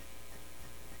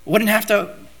 Wouldn't have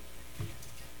to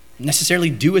necessarily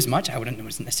do as much. I wouldn't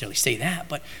necessarily say that,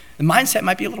 but the mindset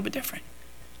might be a little bit different.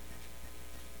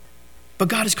 But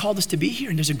God has called us to be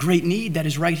here, and there's a great need that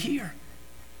is right here.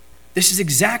 This is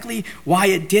exactly why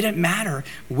it didn't matter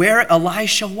where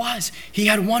Elisha was. He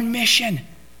had one mission,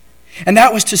 and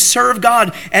that was to serve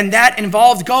God, and that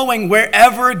involved going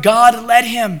wherever God led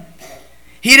him.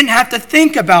 He didn't have to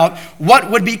think about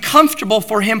what would be comfortable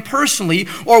for him personally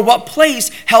or what place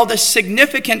held a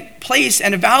significant place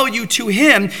and value to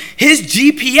him. His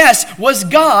GPS was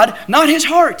God, not his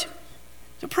heart.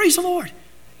 So praise the Lord.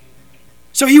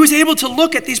 So he was able to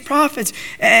look at these prophets to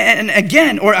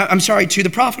the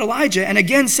prophet Elijah and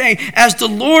again say, as the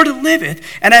Lord liveth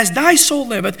and as thy soul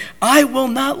liveth, I will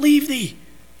not leave thee.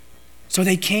 So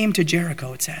they came to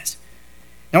Jericho, it says.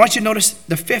 Now I want you to notice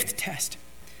the fifth test,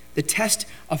 the test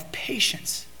of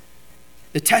patience.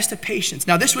 The test of patience.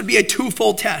 Now this would be a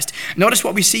twofold test. Notice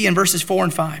what we see in verses 4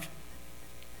 and 5.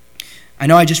 I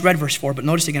know I just read verse 4, but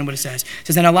notice again what it says. It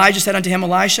says, and Elijah said unto him,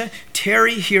 Elisha,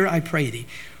 tarry here, I pray thee.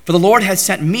 For the Lord has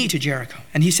sent me to Jericho.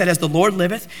 And he said, as the Lord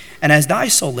liveth, and as thy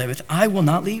soul liveth, I will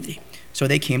not leave thee. So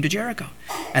they came to Jericho.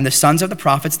 And the sons of the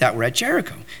prophets that were at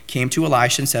Jericho came to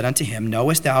Elisha and said unto him,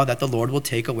 knowest thou that the Lord will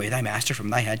take away thy master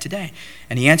from thy head today?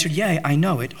 And he answered, yea, I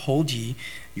know it. Hold ye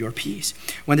your peace.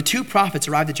 When the two prophets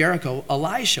arrived at Jericho,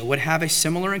 Elisha would have a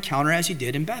similar encounter as he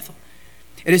did in Bethel.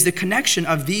 It is the connection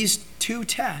of these two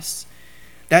tests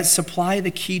that supply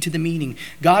the key to the meaning.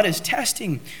 God is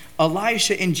testing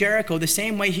Elisha in Jericho the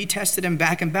same way he tested him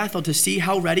back in Bethel to see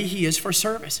how ready he is for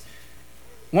service.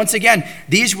 Once again,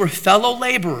 these were fellow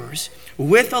laborers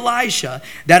with Elisha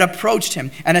that approached him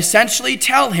and essentially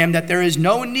tell him that there is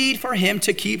no need for him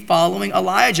to keep following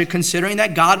Elijah, considering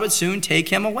that God would soon take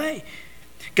him away.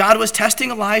 God was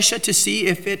testing Elisha to see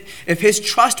if his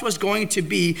trust was going to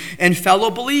be in fellow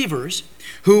believers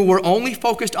who were only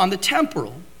focused on the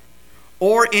temporal,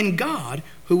 or in God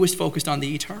who was focused on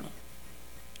the eternal.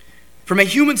 From a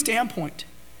human standpoint,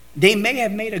 they may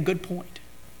have made a good point.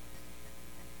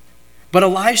 But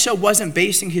Elisha wasn't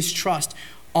basing his trust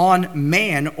on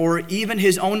man or even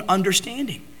his own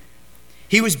understanding.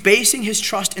 He was basing his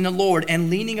trust in the Lord and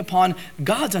leaning upon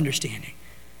God's understanding.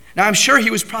 Now, I'm sure he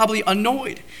was probably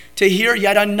annoyed to hear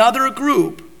yet another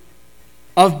group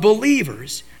of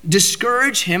believers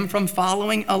discourage him from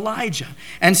following Elijah.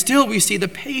 And still we see the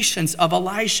patience of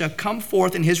Elisha come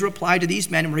forth in his reply to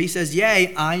these men, where he says,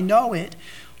 "Yea, I know it.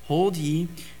 Hold ye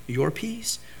your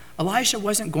peace." Elisha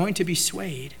wasn't going to be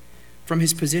swayed from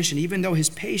his position, even though his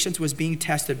patience was being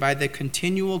tested by the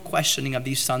continual questioning of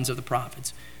these sons of the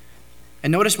prophets.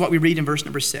 And notice what we read in verse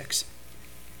number 6.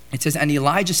 It says, "And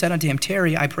Elijah said unto him,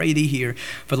 Tarry, I pray thee here,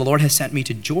 for the Lord has sent me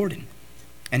to Jordan.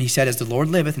 And he said, As the Lord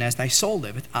liveth, and as thy soul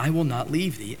liveth, I will not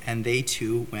leave thee. And they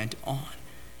two went on."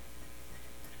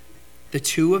 The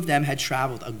two of them had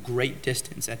traveled a great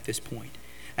distance at this point.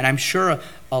 And I'm sure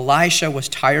Elisha was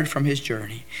tired from his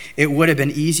journey. It would have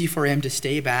been easy for him to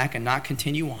stay back and not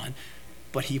continue on,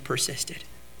 but he persisted.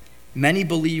 Many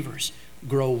believers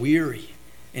grow weary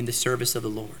in the service of the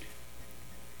Lord,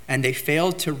 and they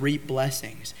fail to reap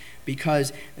blessings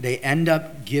because they end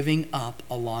up giving up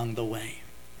along the way.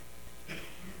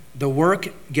 The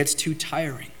work gets too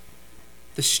tiring.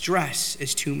 The stress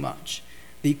is too much.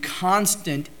 The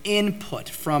constant input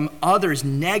from others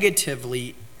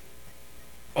negatively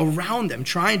around them,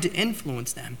 trying to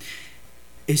influence them,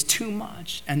 is too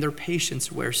much, and their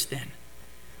patience wears thin.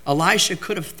 Elisha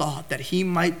could have thought that he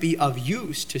might be of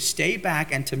use to stay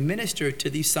back and to minister to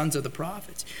these sons of the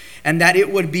prophets, and that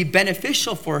it would be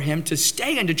beneficial for him to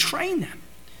stay and to train them.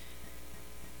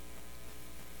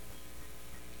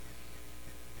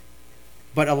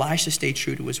 But Elisha stayed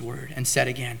true to his word and said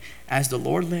again, "As the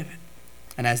Lord liveth,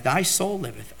 and as thy soul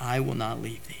liveth, I will not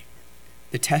leave thee."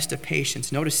 The test of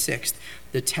patience. Notice sixth,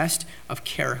 the test of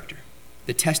character.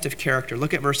 The test of character.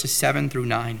 Look at verses 7 through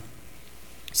 9.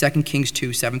 2 Kings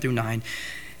 2, 7 through 9.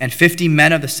 "And 50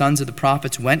 men of the sons of the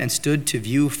prophets went and stood to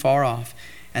view far off,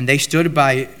 and they stood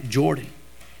by Jordan.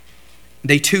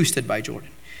 They too stood by Jordan.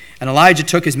 And Elijah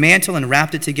took his mantle and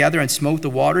wrapped it together and smote the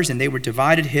waters, and they were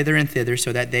divided hither and thither,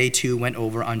 so that they too went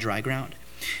over on dry ground.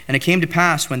 And it came to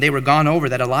pass, when they were gone over,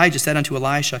 that Elijah said unto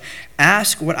Elisha,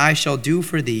 Ask what I shall do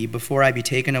for thee before I be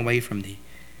taken away from thee.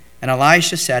 And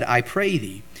Elisha said, I pray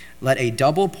thee, let a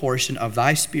double portion of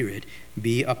thy spirit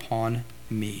be upon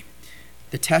me."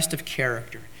 The test of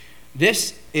character.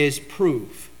 This is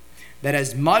proof that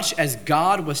as much as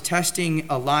God was testing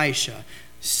Elisha,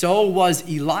 so was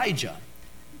Elijah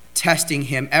testing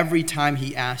him every time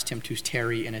he asked him to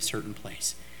tarry in a certain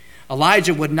place.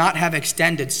 Elijah would not have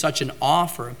extended such an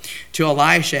offer to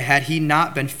Elisha had he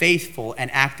not been faithful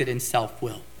and acted in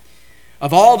self-will.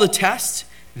 Of all the tests,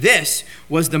 this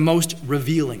was the most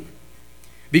revealing,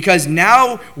 because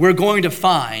now we're going to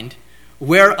find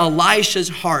where Elisha's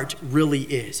heart really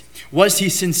is. Was he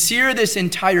sincere this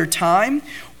entire time,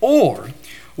 or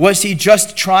was he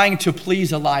just trying to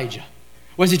please Elijah?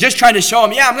 Was he just trying to show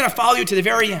him, I'm going to follow you to the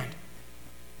very end,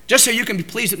 just so you can be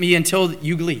pleased with me until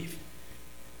you leave?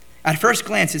 At first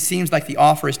glance, it seems like the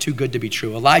offer is too good to be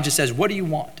true. Elijah says, what do you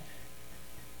want?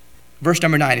 Verse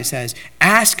number 9, it says,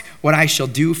 Ask what I shall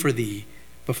do for thee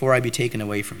before I be taken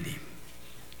away from thee.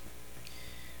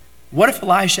 What if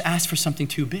Elisha asked for something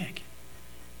too big?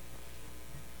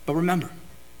 But remember,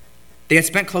 they had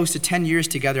spent close to 10 years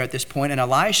together at this point, and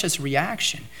Elisha's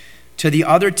reaction to the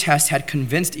other tests had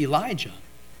convinced Elijah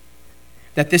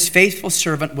that this faithful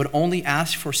servant would only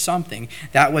ask for something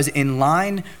that was in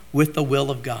line with the will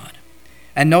of God.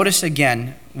 And notice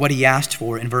again what he asked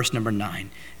for in verse number 9.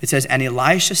 It says, And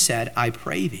Elisha said, I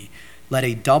pray thee, let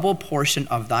a double portion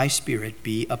of thy spirit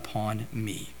be upon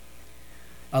me.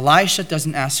 Elisha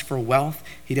doesn't ask for wealth.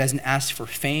 He doesn't ask for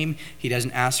fame. He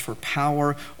doesn't ask for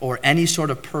power or any sort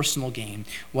of personal gain.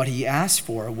 What he asked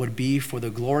for would be for the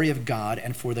glory of God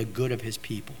and for the good of his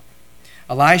people.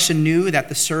 Elisha knew that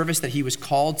the service that he was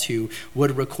called to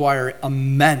would require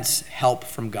immense help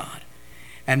from God.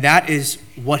 And that is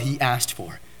what he asked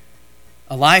for.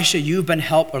 Elijah, you've been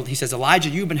helped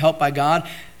by God.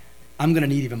 I'm going to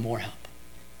need even more help.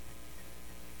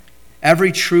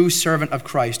 Every true servant of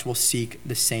Christ will seek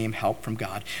the same help from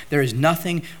God. There is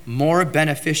nothing more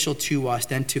beneficial to us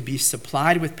than to be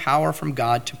supplied with power from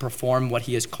God to perform what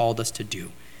he has called us to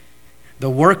do. The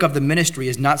work of the ministry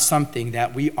is not something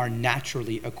that we are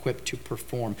naturally equipped to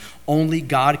perform. Only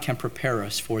God can prepare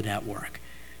us for that work.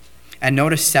 And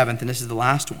notice seventh, and this is the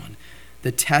last one,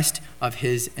 the test of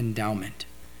his endowment.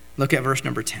 Look at verse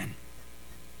number 10.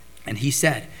 And he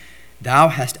said, thou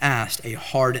hast asked a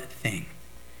hard thing.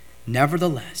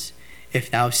 Nevertheless, if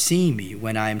thou see me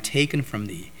when I am taken from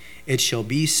thee, it shall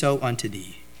be so unto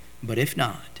thee. But if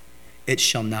not, it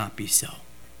shall not be so.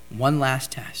 One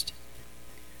last test.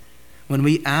 When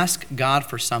we ask God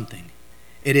for something,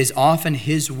 it is often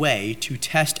his way to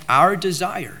test our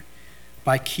desire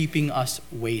by keeping us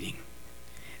waiting.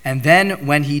 And then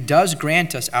when he does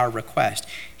grant us our request,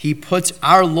 he puts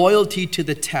our loyalty to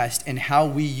the test in how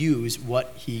we use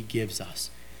what he gives us.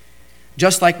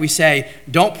 Just like we say,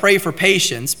 don't pray for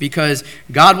patience because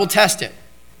God will test it.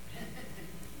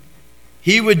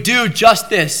 He would do just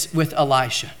this with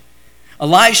Elisha.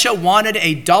 Elisha wanted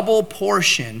a double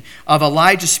portion of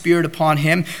Elijah's spirit upon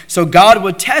him, so God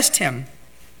would test him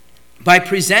by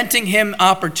presenting him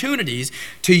opportunities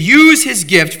to use his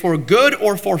gift for good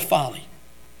or for folly.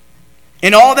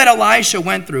 In all that Elisha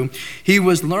went through, he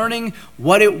was learning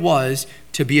what it was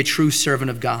to be a true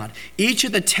servant of God. Each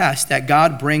of the tests that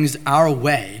God brings our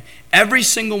way, every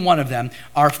single one of them,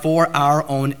 are for our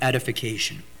own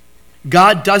edification.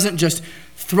 God doesn't just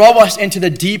throw us into the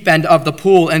deep end of the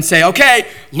pool and say, okay,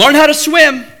 learn how to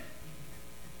swim.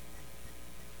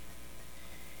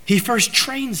 He first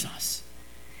trains us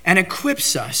and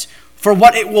equips us for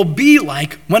what it will be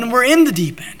like when we're in the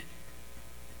deep end.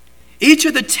 Each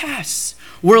of the tests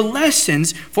were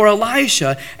lessons for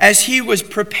Elisha as he was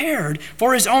prepared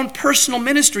for his own personal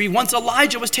ministry once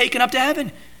Elijah was taken up to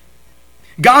heaven.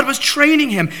 God was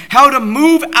training him how to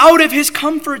move out of his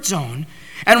comfort zone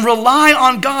and rely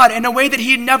on God in a way that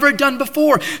he had never done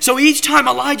before. So each time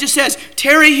Elijah says,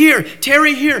 tarry here,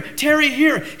 tarry here, tarry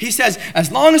here, he says,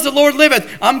 as long as the Lord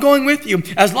liveth, I'm going with you.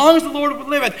 As long as the Lord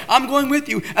liveth, I'm going with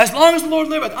you. As long as the Lord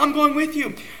liveth, I'm going with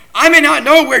you. I may not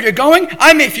know where you're going.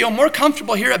 I may feel more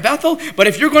comfortable here at Bethel, but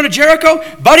if you're going to Jericho,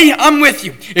 buddy, I'm with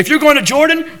you. If you're going to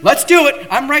Jordan, let's do it.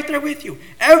 I'm right there with you.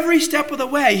 Every step of the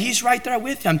way, he's right there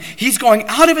with him. He's going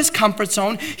out of his comfort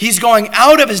zone. He's going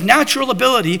out of his natural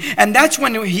ability, and that's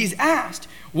when he's asked,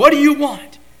 what do you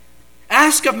want?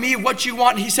 Ask of me what you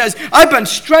want. And he says, I've been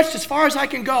stretched as far as I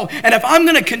can go, and if I'm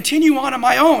going to continue on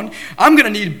my own, I'm going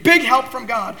to need big help from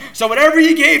God. So whatever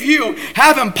he gave you,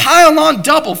 have him pile on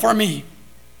double for me.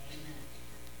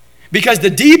 Because the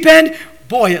deep end,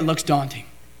 boy, it looks daunting.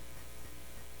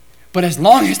 But as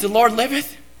long as the Lord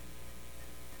liveth,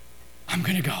 I'm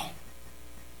going to go.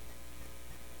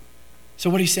 So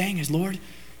what he's saying is, Lord,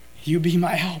 you be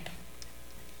my help.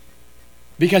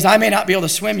 Because I may not be able to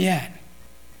swim yet.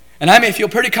 And I may feel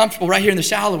pretty comfortable right here in the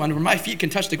shallow end where my feet can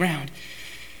touch the ground.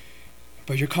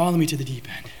 But you're calling me to the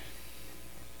deep end.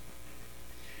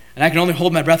 And I can only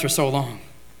hold my breath for so long.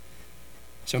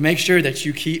 So make sure that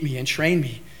you keep me and train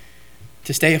me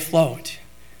to stay afloat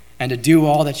and to do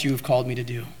all that you have called me to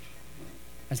do.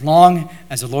 As long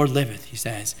as the Lord liveth, he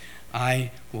says,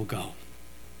 I will go.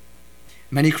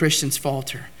 Many Christians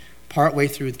falter partway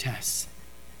through the tests.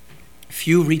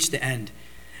 Few reach the end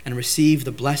and receive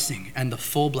the blessing and the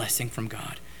full blessing from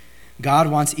God. God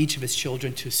wants each of his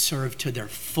children to serve to their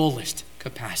fullest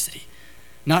capacity.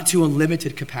 Not to a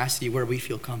limited capacity where we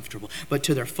feel comfortable, but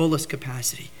to their fullest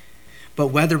capacity. But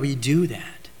whether we do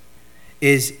that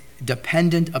is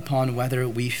dependent upon whether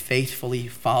we faithfully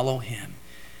follow him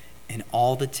in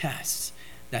all the tests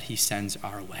that he sends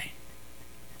our way.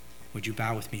 Would you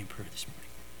bow with me in prayer this morning?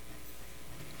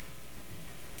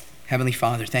 Heavenly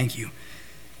Father, thank you.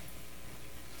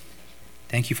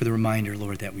 Thank you for the reminder,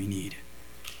 Lord, that we need.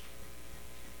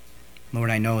 Lord,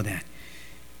 I know that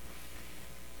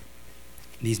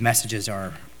these messages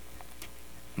are,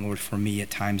 Lord, for me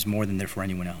at times more than they're for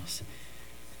anyone else.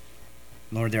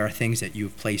 Lord, there are things that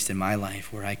you've placed in my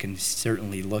life where I can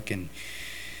certainly look and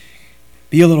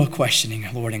be a little questioning,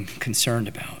 Lord, and concerned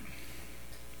about.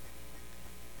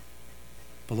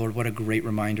 But Lord, what a great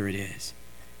reminder it is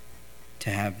to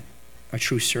have a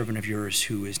true servant of yours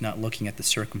who is not looking at the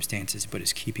circumstances, but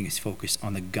is keeping his focus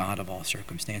on the God of all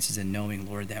circumstances and knowing,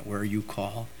 Lord, that where you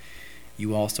call,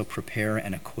 you also prepare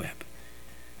and equip.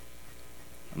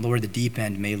 Lord, the deep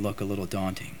end may look a little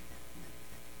daunting,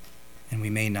 and we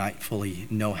may not fully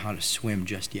know how to swim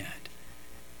just yet.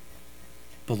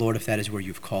 But Lord, if that is where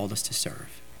you've called us to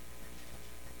serve,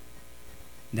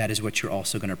 that is what you're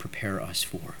also going to prepare us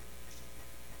for.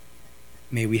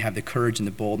 May we have the courage and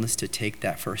the boldness to take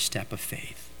that first step of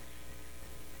faith.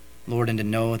 Lord, and to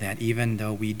know that even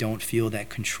though we don't feel that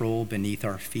control beneath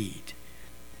our feet,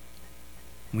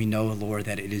 we know, Lord,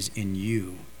 that it is in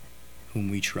you whom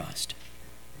we trust.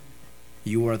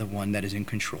 You are the one that is in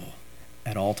control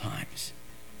at all times.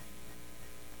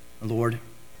 Lord,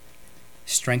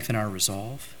 strengthen our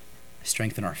resolve,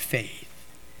 strengthen our faith,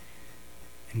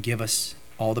 and give us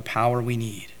all the power we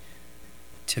need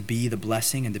to be the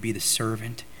blessing and to be the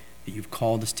servant that you've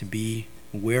called us to be,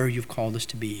 where you've called us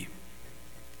to be,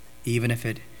 even if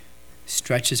it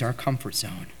stretches our comfort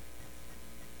zone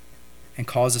and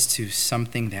calls us to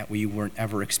something that we weren't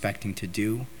ever expecting to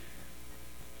do,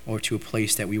 or to a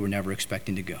place that we were never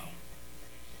expecting to go.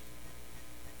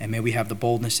 And may we have the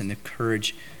boldness and the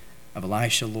courage of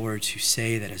Elisha, Lord, to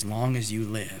say that as long as you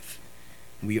live,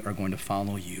 we are going to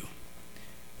follow you.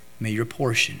 May your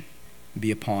portion be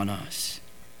upon us,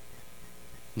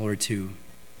 Lord, to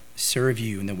serve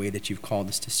you in the way that you've called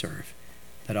us to serve,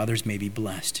 that others may be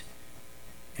blessed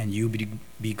and you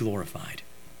be glorified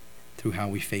through how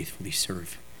we faithfully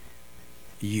serve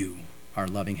you, our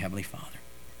loving Heavenly Father.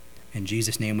 In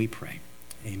Jesus' name we pray.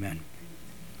 Amen.